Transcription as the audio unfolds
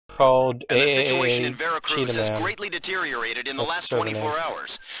called And the situation in AAA Veracruz has cheetaman. greatly deteriorated in the last 24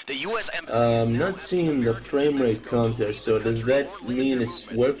 hours. The U.S. Embassy I'm not seeing the frame rate counter, so does that mean it's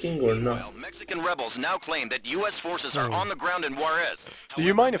working or not? Mexican rebels now claim that U.S. forces are on the ground in Juarez. Do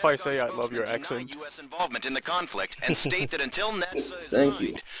you mind if I say I love your accent? U.S. involvement in the conflict and state that until NAFTA is Thank you.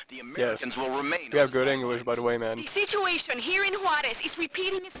 signed, the Americans will remain. You have good English, by the way, man. The situation here in Juarez is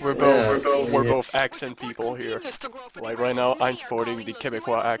repeating itself. We're both accent people here. Like right now, I'm sporting the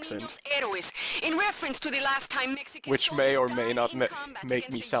Quebecois accent, in reference to the last time Mexican which may or may not make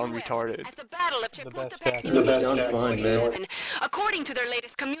me sound retarded. at the Battle of Chapultepec. You sound fine, man. According to their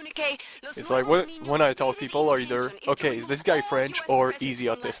latest communique, It's like when I tell people are either, okay, is this guy French or easy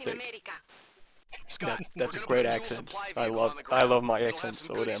autistic? That's a great accent. I love my accent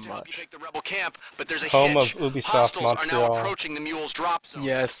so damn much. Home of Ubisoft Montreal.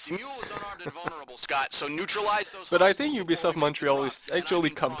 Yes. But I think Ubisoft Montreal is actually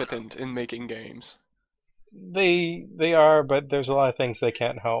competent in making games. They are, but there's a lot of things they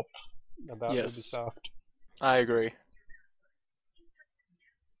can't help about Yes. Ubisoft. I agree.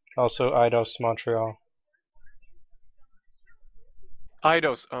 Also, Eidos Montreal.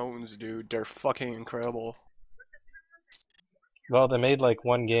 Eidos owns, dude. They're fucking incredible. Well, they made like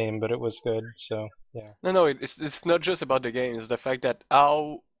one game, but it was good, so yeah. No, it's not just about the game. It's the fact that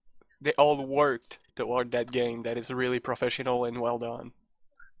how they all worked toward that game that is really professional and well done.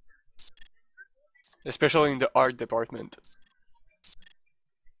 Especially in the art department.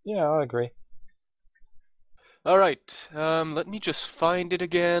 Yeah, I agree. Alright, let me just find it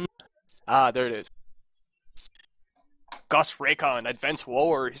again. Ah, there it is. Recon Advanced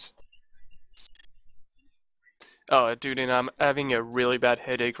Wars. Oh, dude, and I'm having a really bad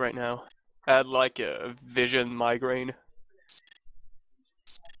headache right now. I had like a vision migraine.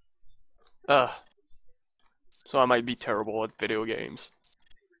 So I might be terrible at video games.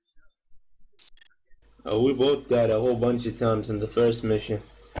 Oh, we both died a whole bunch of times in the first mission.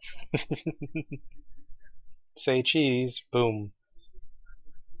 Say cheese, boom.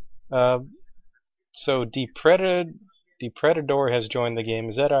 So Depredador has joined the game.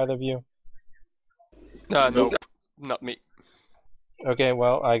 Is that either of you? Nope, not me. Okay,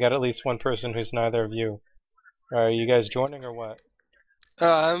 well, I got at least one person who's neither of you. Are you guys joining or what?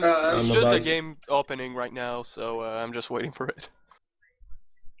 It's just the game opening right now, so I'm just waiting for it.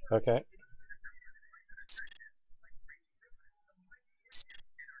 Okay.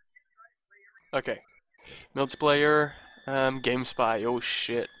 Okay. Multiplayer, Game Spy, oh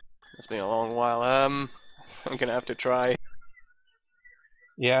shit. It's been a long while. I'm gonna have to try.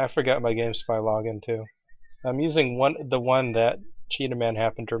 Yeah, I forgot my GameSpy login too. I'm using the one that cheetaman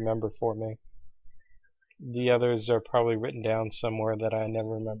happened to remember for me. The others are probably written down somewhere that I never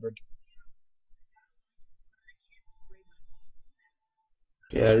remembered.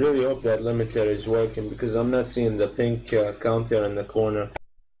 Yeah, I really hope that limiter is working because I'm not seeing the pink counter in the corner.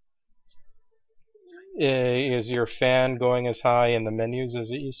 Is your fan going as high in the menus as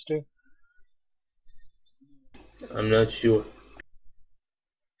it used to? I'm not sure.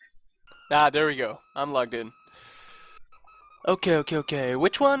 Ah, there we go. I'm logged in. Okay.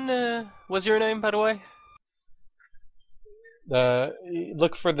 Which one was your name, by the way?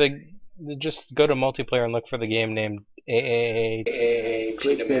 Look for just go to multiplayer and look for the game named AAA.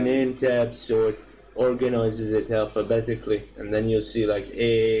 Click the name tab so it organizes it alphabetically, and then you'll see like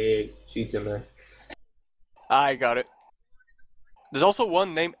AAA cheetaman. I got it. There's also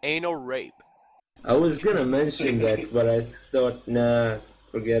one named Anal Rape. I was gonna mention that, but I thought, nah,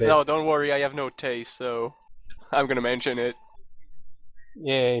 forget it. No, don't worry, I have no taste, so I'm gonna mention it.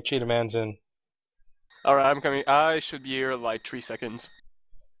 Yay, cheetaman's in. Alright, I'm coming. I should be here in like 3 seconds.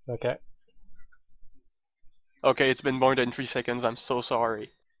 Okay. Okay, it's been more than 3 seconds, I'm so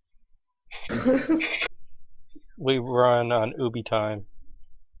sorry. We run on Ubi time.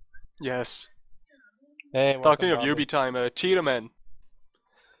 Yes. Hey, Talking of Bobby. Ubi time, cheetaman.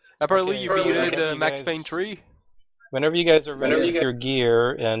 Apparently Okay, you beat you Max guys- Payne 3? Whenever you guys are ready with your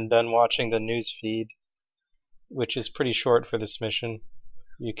gear and done watching the news feed, which is pretty short for this mission,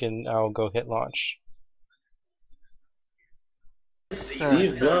 I'll go hit launch.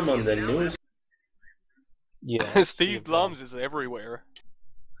 Steve Blum on the news. Yeah. Steve Blums is everywhere.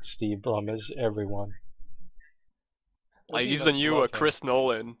 Steve Blum is everyone. Like, he's the new Chris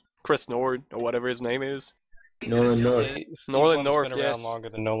Nolan. Chris Nord, or whatever his name is. Nolan North. Steve Nolan Blum's North, been around yes. longer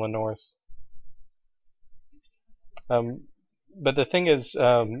than Nolan North. But the thing is,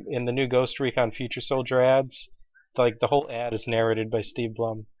 in the new Ghost Recon Future Soldier ads, like the whole ad is narrated by Steve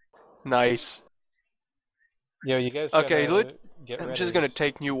Blum. Nice. Yo, you guys. Okay, get I'm ready. just gonna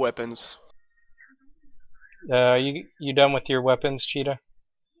take new weapons. You done with your weapons, Cheetah?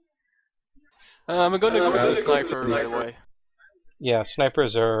 I'm gonna go with the sniper right away. Yeah,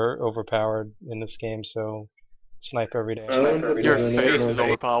 snipers are overpowered in this game, so snipe every day. Your face is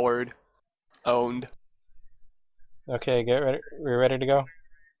overpowered. Owned. Okay, get ready. We're ready to go?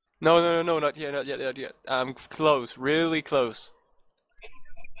 No, not yet, not yet. I'm close, really close.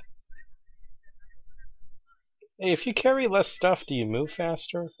 Hey, if you carry less stuff, do you move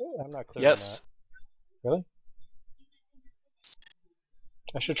faster? I'm not clear Yes. on that. Really?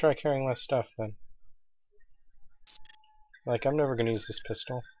 I should try carrying less stuff then. Like, I'm never gonna use this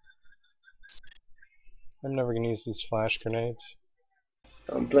pistol. I'm never gonna use these flash grenades.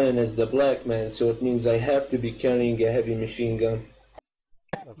 I'm playing as the black man, so it means I have to be carrying a heavy machine gun.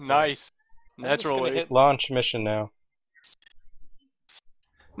 Okay. Nice. I'm just gonna Naturally. hit launch mission now.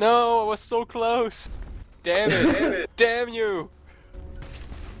 No, I was so close. Damn it. Damn you.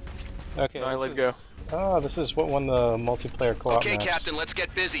 Okay. Alright, let's go. Oh, this is what won the multiplayer co-op Okay, maps. Captain, let's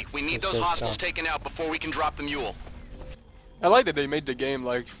get busy. We need This those is hostiles done. taken out before we can drop the mule. I like that they made the game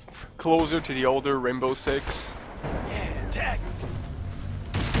like closer to the older Rainbow Six.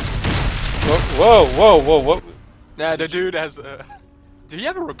 Whoa! Nah, the dude has a... Do you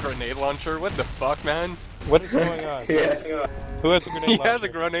have a grenade launcher? What the fuck, man? What is going on? Yeah. Who has a grenade He launcher? has a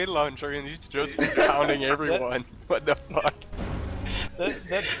grenade launcher and he's just pounding everyone. What the fuck?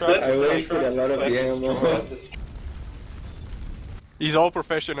 That truck I wasted a lot of the ammo. He's all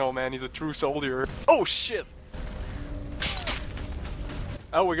professional, man. He's a true soldier. Oh shit!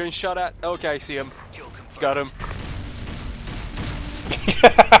 Oh, we're getting shot at. Okay, I see him. Got him.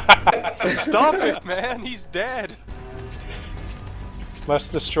 Stop it, man! He's dead.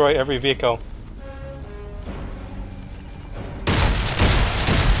 Must destroy every vehicle.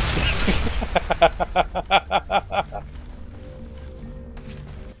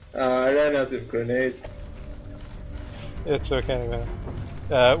 I ran out of grenade. It's okay,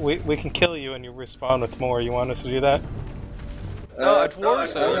 man. We can kill you and you respawn with more. You want us to do that? No, at war,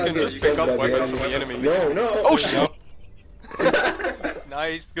 so you can just pick up weapons from the enemies. No. Oh shit!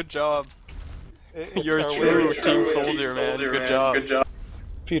 Nice, good job. You're a true team soldier, man. Good job.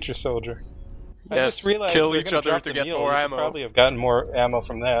 Future soldier. I Yes, just realized kill they're each gonna other drop to the get mule. more You could ammo. probably have gotten more ammo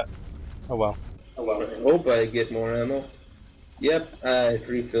from that. Oh well. I hope I get more ammo. Yep, I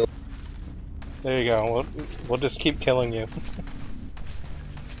refilled. There you go. We'll just keep killing you.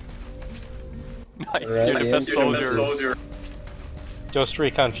 Nice, Alright, you're the best yeah, soldier. Ghost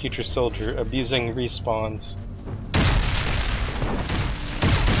Recon Future Soldier abusing respawns.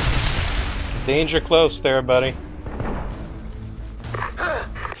 Danger close there, buddy.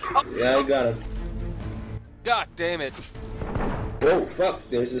 Yeah, I got him. God damn it. Whoa, fuck,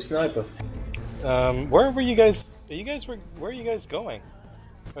 there's a sniper. Where were you guys? Where are you guys going?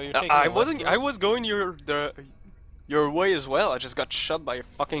 Oh, you're taking I a left wasn't. route? I was going your way as well. I just got shot by a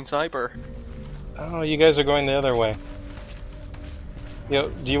fucking sniper. Oh, you guys are going the other way. Yo,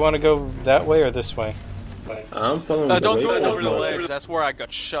 do you want to go that way or this way? I'm following the Don't way go back. over the ledge. That's where I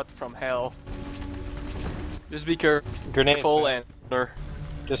got shot from hell. Just be Grenade. careful and.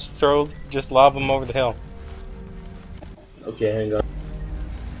 Just lob them over the hill. Okay, hang on.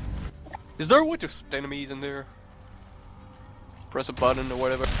 Is there a way to spot enemies in there? Press a button or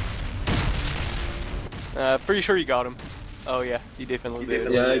whatever. Pretty sure you got him. Oh yeah, you definitely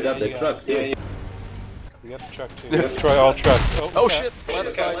did. Yeah, I got the truck too. You got the truck too. Destroy all trucks. Oh shit!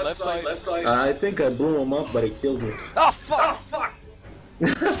 Left side. I think I blew him up, but it killed me. Oh fuck!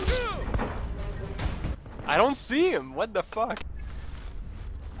 I don't see him. What the fuck?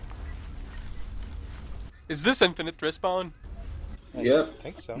 Is this infinite respawn? Yep, I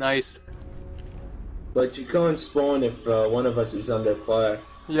think so. Nice. but you can't spawn if one of us is under fire.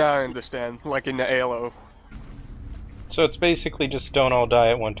 Yeah, I understand. Like in the Halo. So it's basically just don't all die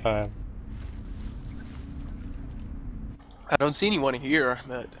at one time. I don't see anyone here,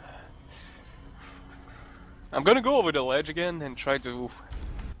 but I'm gonna go over the ledge again and try to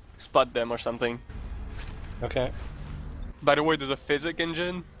spot them or something. Okay. By the way, there's a physics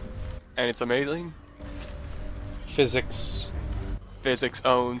engine, and it's amazing. Physics. Physics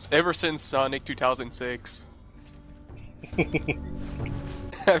owns ever since Sonic 2006.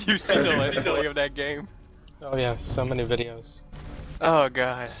 Have you seen the let's play of that game? Oh yeah, so many videos. Oh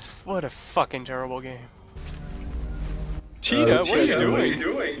god, what a fucking terrible game. Cheetah, what are you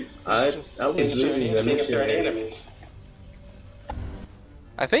doing? I was leaving the mission.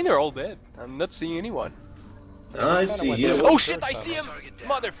 I think they're all dead. I'm not seeing anyone. I see you. Oh shit, I see him!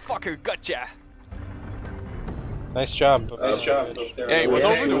 Motherfucker, gotcha! Nice job. Hey, it was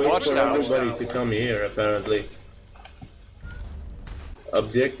over the Wait for watchtower. everybody to come here, apparently.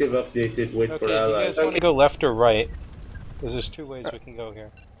 Objective updated, wait Okay, for do you allies. guys want to go left or right? Because there's two ways we can go here.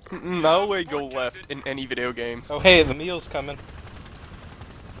 No way go left in any video game. Oh hey, the meal's coming.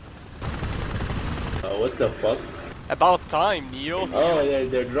 Oh, what the fuck? About time, Neil. Oh,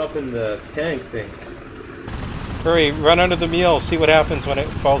 they're dropping the tank thing. Hurry, run under the meal, see what happens when it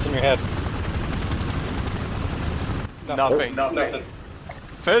falls in your head. Nothing. Nothing.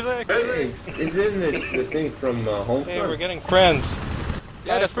 Physics! Isn't this the thing from Homefront? Hey, we're getting friends.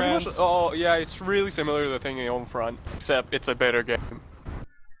 Yeah, that's pretty friends. much. Oh, yeah, it's really similar to the thing in Homefront, except it's a better game.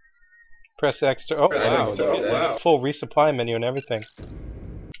 Press X to. Oh, wow. Wow. Full resupply menu and everything.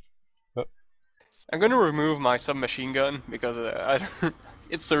 I'm gonna remove my submachine gun because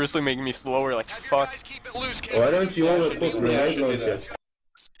it's seriously making me slower. Like fuck. Why don't you all put grenade launcher?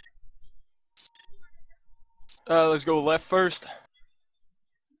 Let's go left first.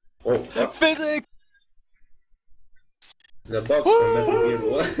 Oh, fuck. Physics! The box from Metal Gear,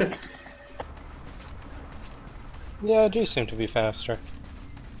 what? Yeah, I do seem to be faster.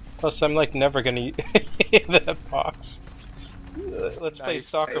 Plus, I'm like never gonna hit that box. Let's play Nice.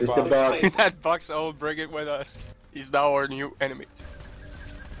 soccer It's ball. the box. That box, I'll bring it with us. He's now our new enemy.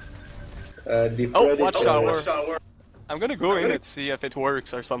 Depredador. Watchtower. I'm gonna go in and see if it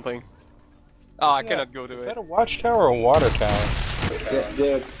works or something. Ah, I cannot go to Is it. that a watchtower or a water tower?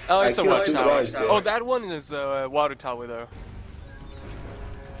 Oh, it's a I killed two watchtower. guys there. Oh, that one is a water tower though.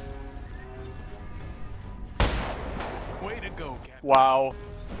 Way to go, Captain. Wow.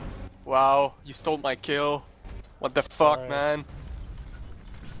 Wow, you stole my kill. What the fuck, Alright. man?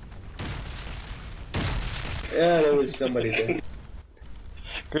 Yeah, there was somebody there.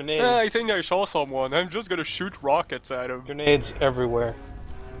 Grenades. I think I saw someone. I'm just gonna shoot rockets at him. Grenades everywhere.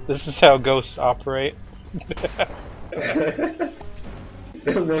 This is how ghosts operate.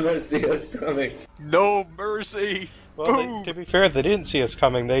 They'll never see us coming. No mercy! Well, Boom! to be fair, they didn't see us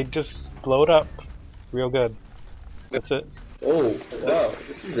coming. They just blowed up. Real good. That's it. Oh, wow,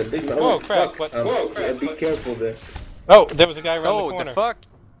 this is a big one. Whoa, Oh, crap, fuck. what- Whoa, yeah, be careful there. Oh, there was a guy around Oh, the corner. the fuck?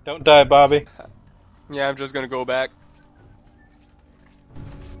 Don't die, Bobby. Yeah, I'm just gonna go back.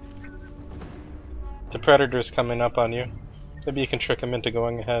 The predator's coming up on you. Maybe you can trick him into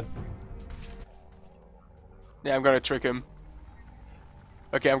going ahead. Yeah, I'm gonna trick him.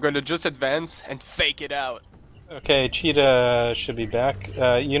 Okay, I'm gonna just advance and fake it out. Okay, Cheetah should be back.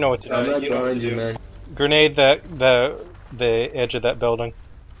 You know what to do. I'm right behind you, man. Grenade the edge of that building.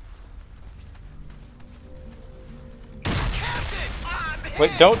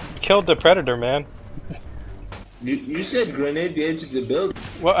 Wait, don't kill the predator, man. You said grenade the edge of the building.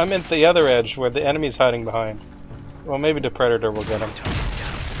 Well, I meant the other edge where the enemy's hiding behind. Well, maybe the predator will get him.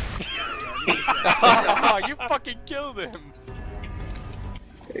 You fucking killed him!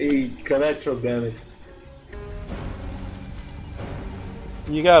 Hey, collateral damage.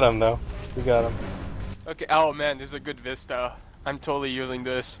 You got him, though. You got him. Okay, oh man, this is a good vista. I'm totally using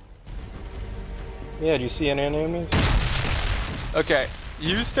this. Yeah, do you see any enemies? Okay,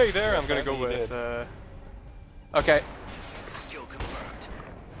 you stay there, I'm gonna go You with, did. Okay.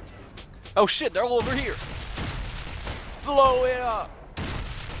 Oh shit, they're all over here! Blow it up!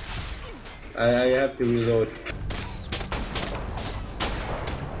 I have to reload.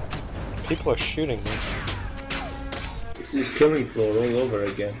 People are shooting me. This is killing floor all over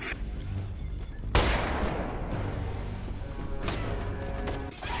again.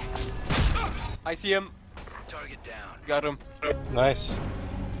 I see him. Target down. Got him. Nice.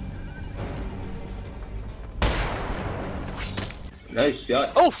 Nice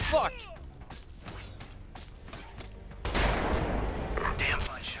shot. Oh fuck! Damn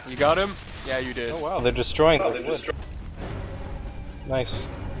fine shot. You got him? Yeah, you did. Oh wow, they're destroying the Nice.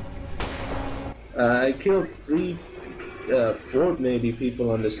 I killed four maybe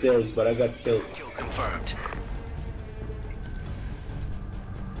people on the stairs, but I got killed. Kill confirmed.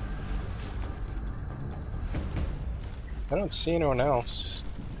 I don't see anyone else.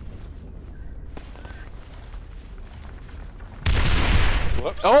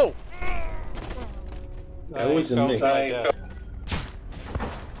 Whoops. Oh! That wasn't me.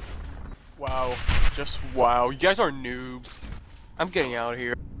 Wow. Just wow. You guys are noobs. I'm getting out of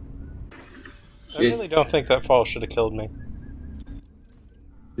here. I really don't think that fall should have killed me.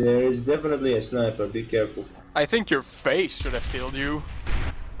 There is definitely a sniper, be careful. I think your face should have killed you.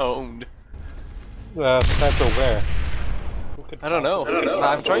 Owned. Sniper where? Who could I don't know. know.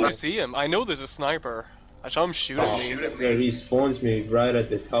 I'm trying to see him. I know there's a sniper. I saw him shoot at me. There he spawns me right at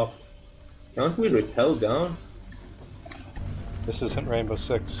the top. Can't we repel down? This isn't Rainbow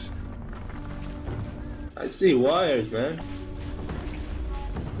Six. I see wires, man.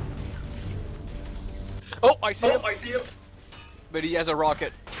 Oh, I see him. But he has a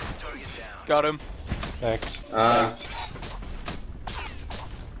rocket. Target down. Got him. Thanks. Ah,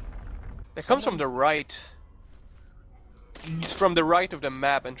 It comes from the right. He's from the right of the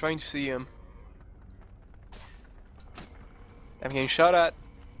map. I'm trying to see him. I'm getting shot at.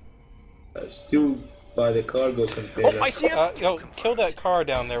 Still by the cargo container. Oh, I see him! Yo, kill that car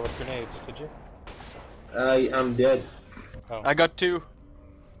down there with grenades, could you? I'm dead. Oh. I got 2.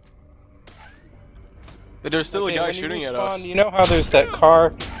 But there's still a guy when you shooting at respawn, us. You know how there's that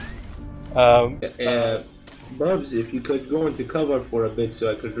car? Bubs, if you could go into cover for a bit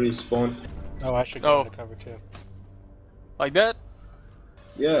so I could respawn. Oh, I should go Oh. into cover too. Like that?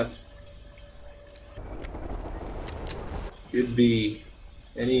 Yeah. Should be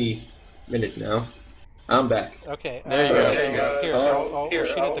any minute now. I'm back. Okay. There you go. There you go. Here, I'll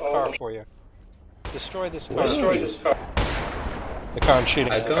shoot at the car for you. Destroy this car. Destroy this car. The car I'm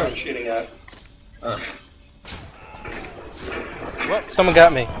shooting at. I'm shooting at. Whoa, someone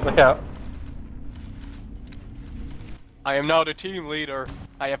got me. Look out. I am now the team leader.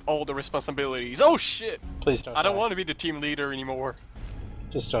 I have all the responsibilities. Oh shit! Please don't I don't die. want to be the team leader anymore.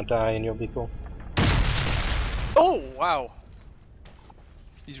 Just don't die and you'll be cool. Oh wow!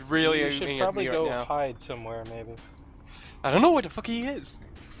 He's really You aiming should at probably me right go now. hide somewhere, maybe. I don't know where the fuck he is.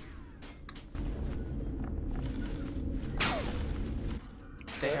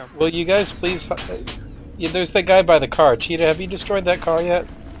 Damn. Will you guys please... Yeah, there's that guy by the car. Cheetah, have you destroyed that car yet?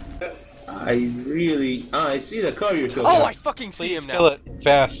 I see the car you're talking Oh, about. I fucking see Please him kill now. it.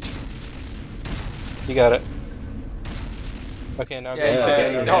 Fast. You got it. Okay, now Yeah, he's go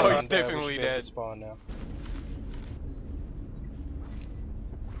dead. back No, down he's there. definitely We should be able dead. to spawn now.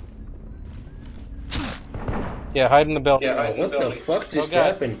 Yeah, hide in the building. What the fuck just God.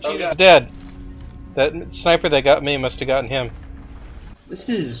 happened? Cheetah's dead. That sniper that got me must have gotten him. This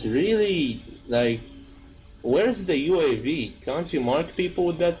is really, like, where's the UAV? Can't you mark people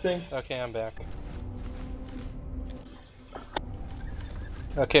with that thing? Okay, I'm back.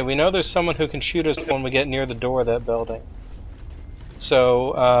 Okay, we know there's someone who can shoot us when we get near the door of that building.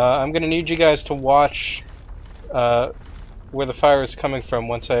 So, I'm gonna need you guys to watch where the fire is coming from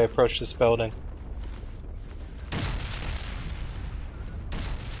once I approach this building.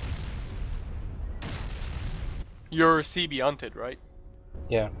 You're CB hunted, right?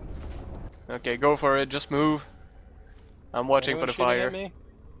 Yeah. Okay, go for it. Just move. I'm watching Anyone for the shooting fire. at me?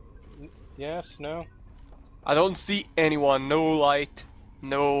 Yes, no? I don't see anyone. No light.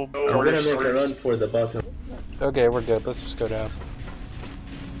 No I'm gonna burst. make a run for the bottom. Okay, we're good. Let's just go down.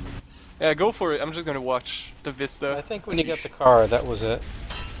 Yeah, go for it. I'm just gonna watch the I vista. think when you get the car, that was it.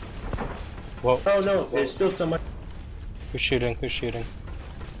 Whoa, Oh no, there's still someone. who's shooting? Who's shooting?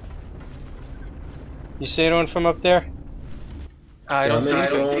 You see anyone from up there? I don't see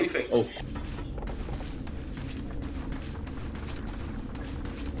anything. anything. Oh,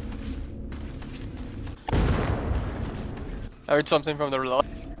 I heard something from the left.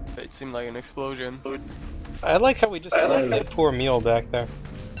 It seemed like an explosion. I like how we just left that poor mule back there.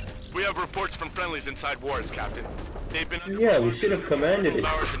 We have reports from friendlies inside wars, Captain. They've been under yeah, we should have commanded it.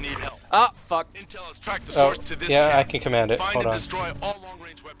 hours and need help. Ah, fuck. Intel has tracked the Oh, source to this yeah, I camp. can command it. Find Hold and on. destroy all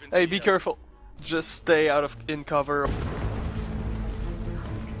long-range weapons. Hey, in be the careful. Just stay out of in cover.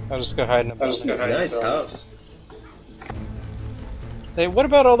 I'll just go hide in a building. Nice house. Hey, what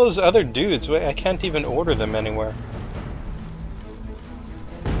about all those other dudes? Wait, I can't even order them anywhere.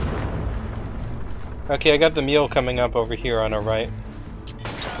 Okay, I got the mule coming up over here on our right.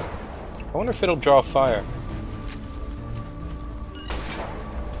 I wonder if it'll draw fire.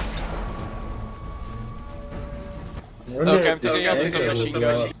 I wonder Okay, if I'm this taking out the tanker will submachine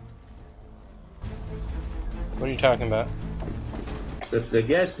blow gun. up. What are you talking about? The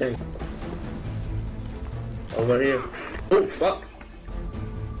gas tank. Over here. Oh fuck!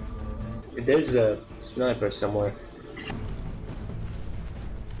 There's a sniper somewhere.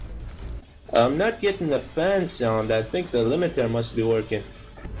 I'm not getting the fan sound. I think the limiter must be working.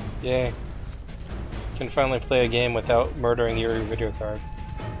 Yay. Can finally play a game without murdering your video card.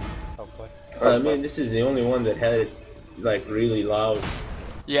 Hopefully. I mean, this is the only one that had it like really loud.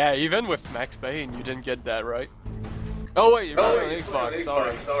 Yeah, even with Max Payne, you didn't get that, right? Oh wait, you're not on Xbox.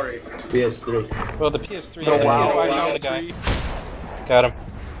 Sorry. PS3. Well, the PS3. Oh yeah, wow, I found the guy. PS3. Got him.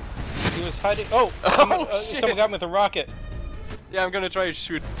 He was hiding. Oh! Oh, shit. Someone got him with a rocket. Yeah, I'm gonna try to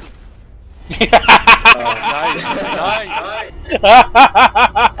shoot. Nice. Nice.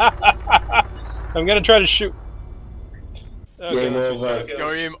 I'm gonna try to shoot. Okay, Game let's just over.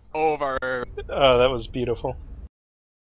 go. Game over. Oh, that was beautiful.